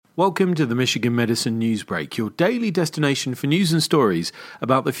Welcome to the Michigan Medicine Newsbreak, your daily destination for news and stories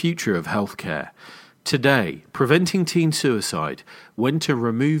about the future of healthcare. Today, preventing teen suicide, when to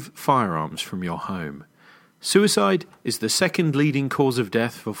remove firearms from your home. Suicide is the second leading cause of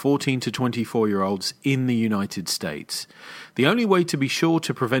death for 14 to 24-year-olds in the United States. The only way to be sure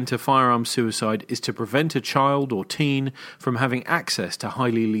to prevent a firearm suicide is to prevent a child or teen from having access to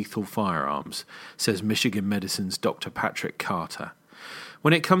highly lethal firearms, says Michigan Medicine's Dr. Patrick Carter.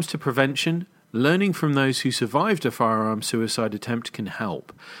 When it comes to prevention, learning from those who survived a firearm suicide attempt can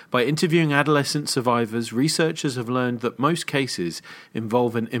help. By interviewing adolescent survivors, researchers have learned that most cases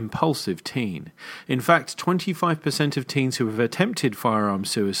involve an impulsive teen. In fact, 25% of teens who have attempted firearm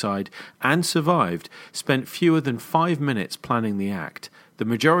suicide and survived spent fewer than 5 minutes planning the act. The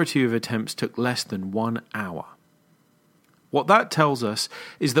majority of attempts took less than 1 hour. What that tells us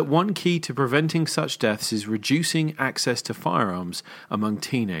is that one key to preventing such deaths is reducing access to firearms among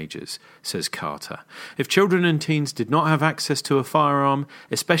teenagers, says Carter. If children and teens did not have access to a firearm,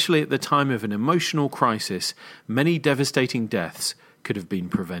 especially at the time of an emotional crisis, many devastating deaths could have been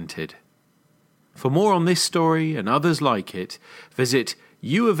prevented. For more on this story and others like it, visit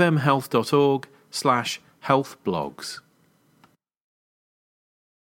uofmhealth.org/healthblogs.